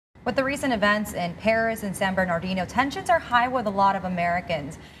With the recent events in Paris and San Bernardino, tensions are high with a lot of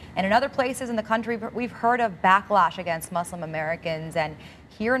Americans. And in other places in the country, we've heard of backlash against Muslim Americans. And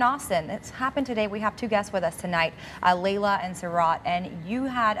here in Austin, it's happened today. We have two guests with us tonight, Leilah and Sirat. And you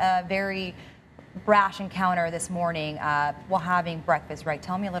had a very brash encounter this morning while having breakfast, right?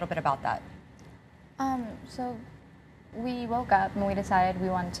 Tell me a little bit about that. So we woke up and we decided we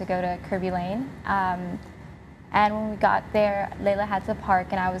wanted to go to Kerbey Lane. And when we got there, Leilah had to park,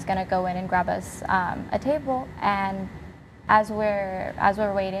 and I was gonna go in and grab us a table. And as we're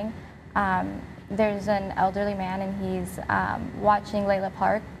waiting, there's an elderly man, and he's watching Leilah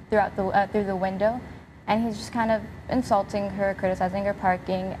park through the window, and he's just kind of insulting her, criticizing her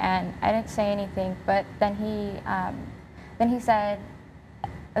parking. And I didn't say anything, but then he said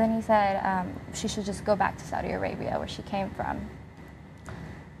she should just go back to Saudi Arabia, where she came from.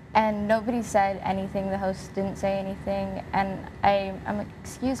 And nobody said anything. The host didn't say anything. And I'm like,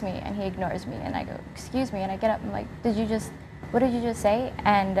 excuse me. And he ignores me. And I go, excuse me. And I get up and I'm like, what did you just say?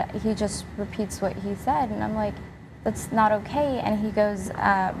 And he just repeats what he said. And I'm like, that's not okay. And he goes,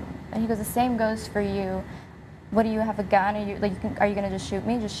 the same goes for you. What, do you have a gun? Are you gonna just shoot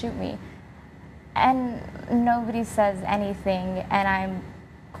me? Just shoot me. And nobody says anything. And I'm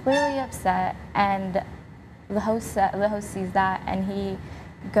clearly upset. And the host sees that, and he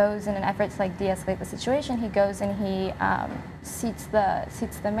goes in an effort to de-escalate the situation. He goes and he seats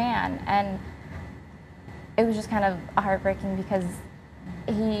the man, and it was just kind of heartbreaking because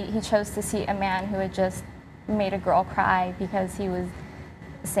he chose to seat a man who had just made a girl cry because he was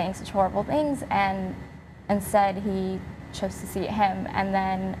saying such horrible things, and instead he chose to seat him. And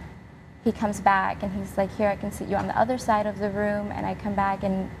then he comes back and he's like, here, I can seat you on the other side of the room. And I come back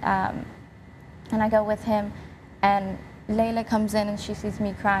and I go with him, and Leilah comes in and she sees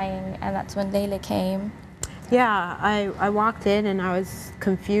me crying, and that's when Leilah came. Yeah, I walked in and I was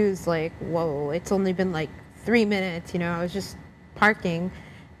confused, like, whoa, it's only been like 3 minutes, I was just parking,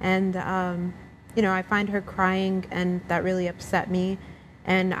 and I find her crying, and that really upset me,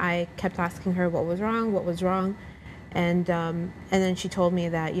 and I kept asking her what was wrong, and then she told me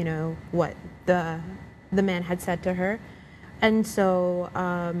that, what the man had said to her, and so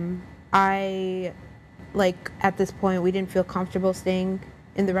at this point, we didn't feel comfortable staying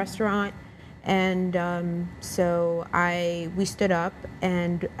in the restaurant, and so we stood up,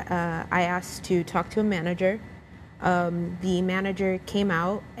 and I asked to talk to a manager. The manager came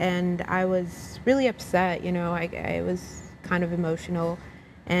out, and I was really upset. I was kind of emotional,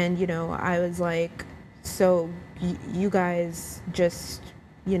 and I was like, so you guys just,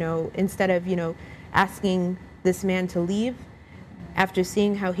 instead of asking this man to leave, after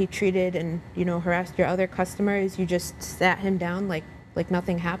seeing how he treated and harassed your other customers, you just sat him down like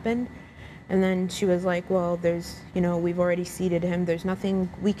nothing happened. And then she was like, well, there's we've already seated him, there's nothing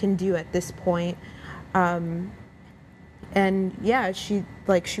we can do at this point. And yeah, she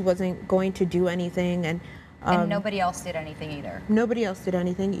wasn't going to do anything, and nobody else did anything either. Nobody else did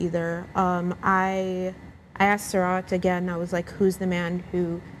anything either. I asked Sirat again. I was like, who's the man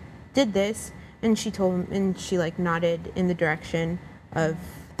who did this? And she told him, and she nodded in the direction of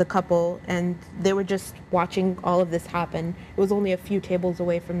the couple, and they were just watching all of this happen. It was only a few tables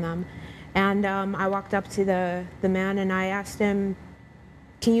away from them. And I walked up to the man, and I asked him,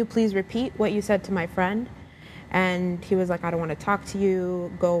 can you please repeat what you said to my friend? And he was like, I don't want to talk to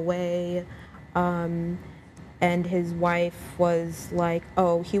you, go away. And his wife was like,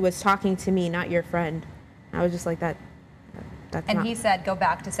 oh, he was talking to me, not your friend. I was just like, that's and he said, go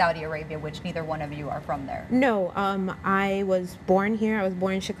back to Saudi Arabia, which neither one of you are from there. No, I was born here. I was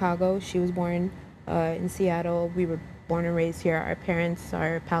born in Chicago. She was born in Seattle. We were born and raised here. Our parents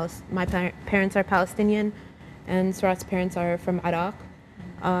are my parents are Palestinian, and Sirat's parents are from Iraq.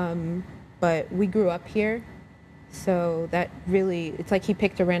 But we grew up here, so that really, it's like he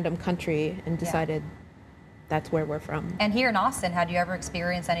picked a random country and decided that's where we're from. And here in Austin, had you ever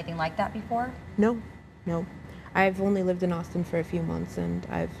experienced anything like that before? No. I've only lived in Austin for a few months, and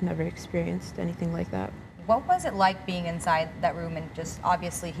I've never experienced anything like that. What was it like being inside that room, and just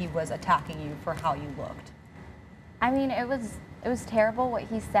obviously he was attacking you for how you looked? I mean, it was terrible what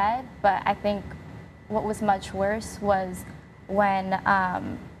he said, but I think what was much worse was when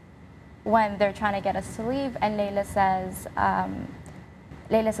they're trying to get us to leave, and Leilah says,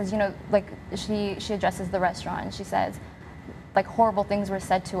 she addresses the restaurant, and she says, horrible things were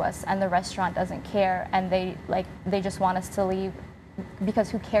said to us, and the restaurant doesn't care, and they just want us to leave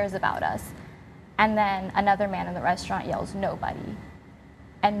because who cares about us? And then another man in the restaurant yells, nobody.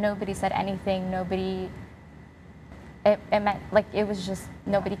 And nobody said anything, it meant, it was just,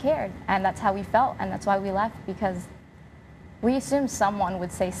 nobody cared. And that's how we felt, and that's why we left, because we assumed someone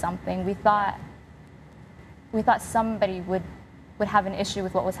would say something. We thought somebody would have an issue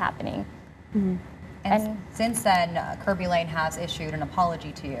with what was happening. Mm-hmm. And since then, Kerbey Lane has issued an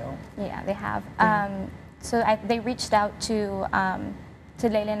apology to you. Yeah, they have. They reached out to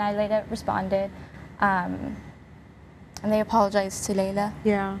Leilah, and Leilah responded, and they apologized to Leilah.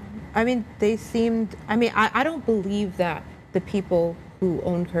 Yeah, I mean, they seemed. I mean, I don't believe that the people who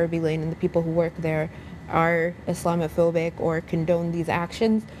own Kerbey Lane and the people who work there are Islamophobic or condone these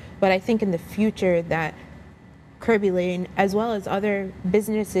actions. But I think in the future that Kerbey Lane, as well as other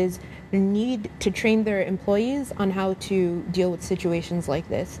businesses, need to train their employees on how to deal with situations like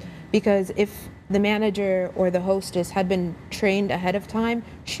this. Because if the manager or the hostess had been trained ahead of time,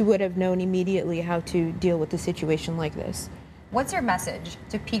 she would have known immediately how to deal with a situation like this. What's your message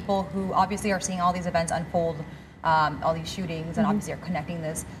to people who obviously are seeing all these events unfold, all these shootings, and obviously are connecting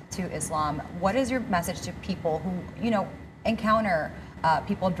this to Islam? What is your message to people who, you know, encounter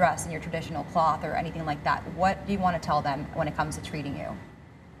people dressed in your traditional cloth or anything like that? What do you want to tell them when it comes to treating you?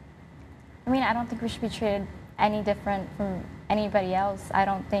 I mean, I don't think we should be treated any different from anybody else. I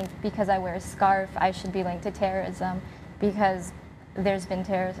don't think because I wear a scarf, I should be linked to terrorism because there's been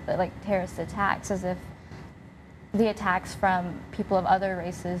terrorist attacks, as if the attacks from people of other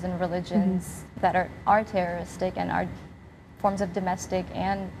races and religions that are terroristic and are forms of domestic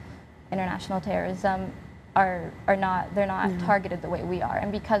and international terrorism they're not targeted the way we are.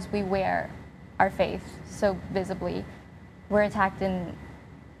 And because we wear our faith so visibly, we're attacked in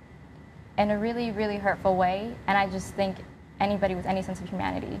a really, really hurtful way. And I just think anybody with any sense of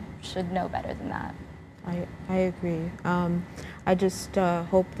humanity should know better than that. I agree. I just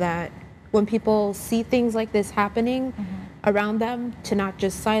hope that when people see things like this happening around them, to not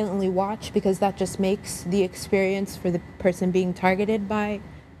just silently watch, because that just makes the experience for the person being targeted by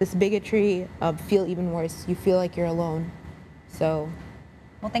this bigotry feel even worse. You feel like you're alone. So,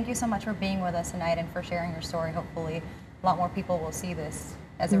 well, thank you so much for being with us tonight and for sharing your story. Hopefully a lot more people will see this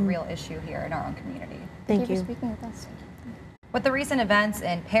as a real issue here in our own community. Thank you for speaking with us. With the recent events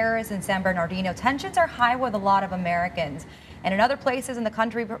in Paris and San Bernardino, tensions are high with a lot of Americans. And in other places in the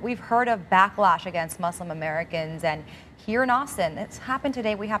country, we've heard of backlash against Muslim Americans. And here in Austin, it's happened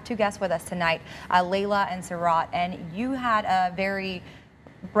today. We have two guests with us tonight, Leilah and Sirat. And you had a very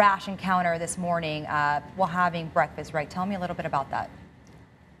brash encounter this morning while having breakfast, right? Tell me a little bit about that.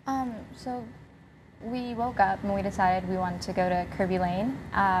 So we woke up and we decided we wanted to go to Kerbey Lane.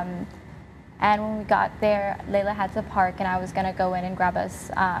 And when we got there, Leilah had to park, and I was going to go in and grab us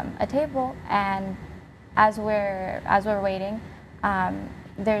a table. And as we're waiting,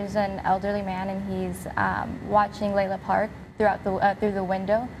 there's an elderly man, and he's watching Leilah park through the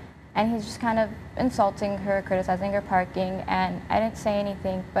window, and he's just kind of insulting her, criticizing her parking. And I didn't say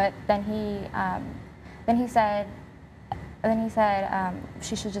anything, but then he said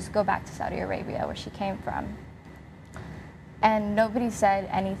she should just go back to Saudi Arabia, where she came from. And nobody said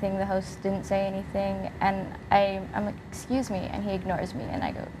anything. The host didn't say anything. And I'm like, excuse me. And he ignores me. And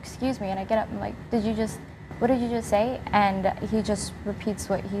I go, excuse me. And I get up and I'm like, what did you just say? And he just repeats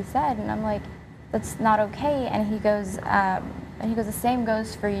what he said. And I'm like, that's not okay. And he goes, the same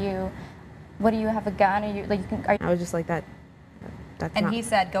goes for you. What, do you have a gun? Are you like? I was just like that. And he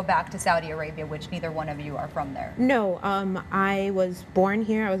said, go back to Saudi Arabia, which neither one of you are from there. No, I was born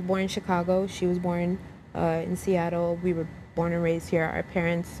here. I was born in Chicago. She was born in Seattle. We were born and raised here. Our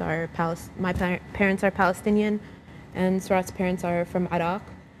parents are my parents are Palestinian, and Sirat's parents are from Iraq.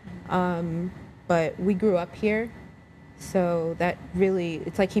 But we grew up here, so that really,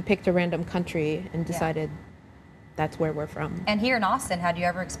 it's like he picked a random country and decided that's where we're from. And here in Austin, had you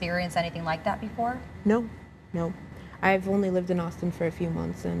ever experienced anything like that before? No. I've only lived in Austin for a few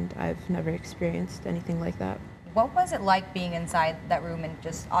months, and I've never experienced anything like that. What was it like being inside that room and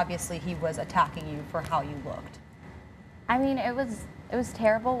just obviously he was attacking you for how you looked? I mean, it was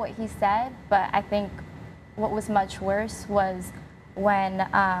terrible what he said, but I think what was much worse was when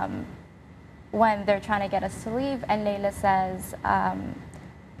they're trying to get us to leave, and Leilah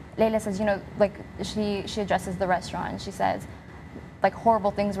says, you know, like she addresses the restaurant, and she says, like,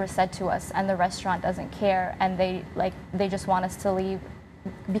 horrible things were said to us, and the restaurant doesn't care, and they just want us to leave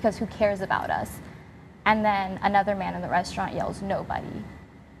because who cares about us? And then another man in the restaurant yells, nobody,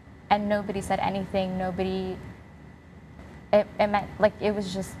 and nobody said anything. It meant, like, it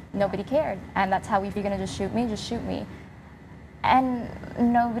was just nobody cared, and that's how, if you're gonna just shoot me. And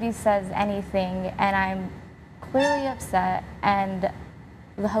nobody says anything, and I'm clearly upset. And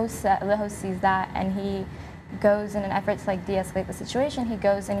the host sees that, and he goes in an effort to like de-escalate the situation. He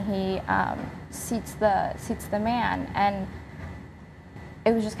goes and he seats the man, and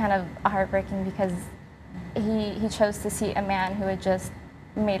it was just kind of heartbreaking because he chose to see a man who had just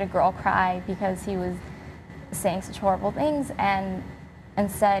made a girl cry because he was saying such horrible things, and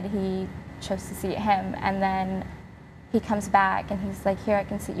instead he chose to see him. And then he comes back and he's like, here, I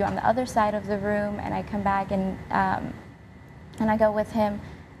can sit you on the other side of the room. And I come back and I go with him,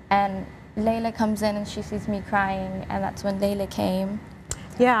 and Leilah comes in and she sees me crying, and that's when Leilah came.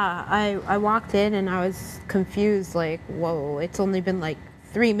 Yeah, I walked in and I was confused, like, whoa, it's only been like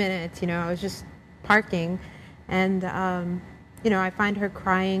 3 minutes, you know, I was just parking, and you know, I find her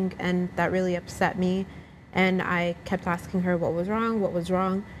crying, and that really upset me, and I kept asking her what was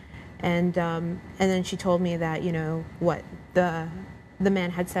wrong, and then she told me that, you know, what the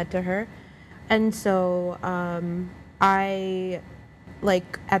man had said to her, and so I,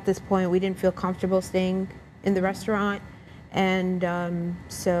 like, at this point, we didn't feel comfortable staying in the restaurant, and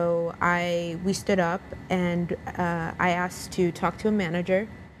so we stood up, and I asked to talk to a manager.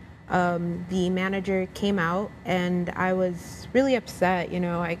 The manager came out, and I was really upset, you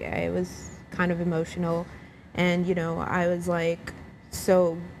know, I was kind of emotional, and, you know, I was like,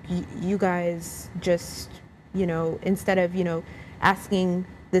 so you guys just, you know, instead of, you know, asking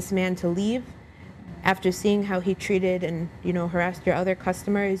this man to leave, after seeing how he treated and, you know, harassed your other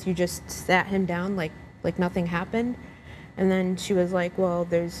customers, you just sat him down like nothing happened. And then she was like, well,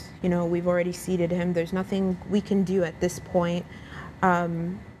 there's, you know, we've already seated him. There's nothing we can do at this point.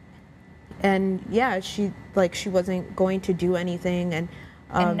 And yeah, she wasn't going to do anything. And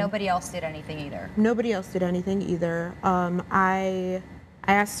nobody else did anything either. Nobody else did anything either. I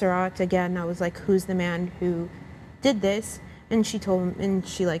asked Sirat again, I was like, who's the man who did this? And she told him, and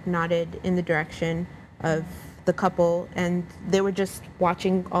she like nodded in the direction of the couple, and they were just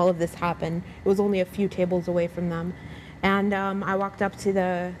watching all of this happen. It was only a few tables away from them. And I walked up to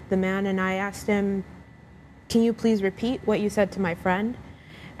the man and I asked him, can you please repeat what you said to my friend?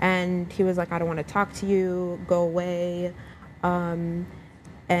 And he was like, I don't want to talk to you, go away. And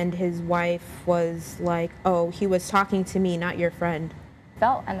his wife was like, oh, he was talking to me, not your friend.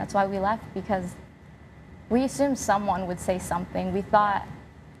 And that's why we left, because we assumed someone would say something. We thought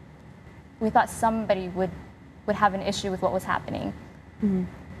somebody would have an issue with what was happening. Mm-hmm.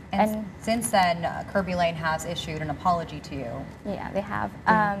 And since then, Kerbey Lane has issued an apology to you. Yeah, they have.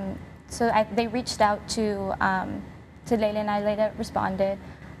 So they reached out to Leilah, and Leilah responded,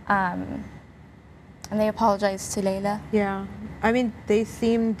 and they apologized to Leilah. Yeah, I mean, they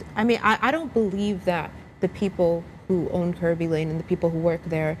seemed, I mean, I don't believe that the people who own Kerbey Lane and the people who work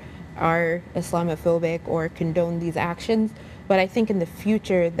there are Islamophobic or condone these actions, but I think in the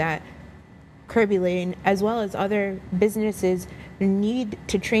future that Kerbey Lane, as well as other businesses, need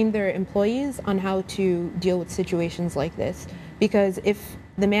to train their employees on how to deal with situations like this. Because if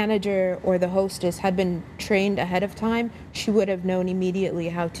the manager or the hostess had been trained ahead of time, she would have known immediately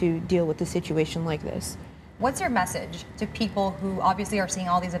how to deal with a situation like this. What's your message to people who obviously are seeing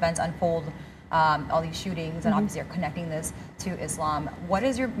all these events unfold, all these shootings, and obviously are connecting this to Islam? What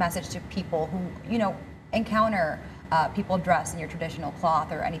is your message to people who, you know, encounter people dressed in your traditional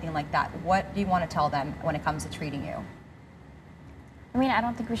cloth or anything like that? What do you want to tell them when it comes to treating you? I mean, I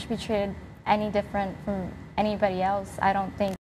don't think we should be treated any different from anybody else. I don't think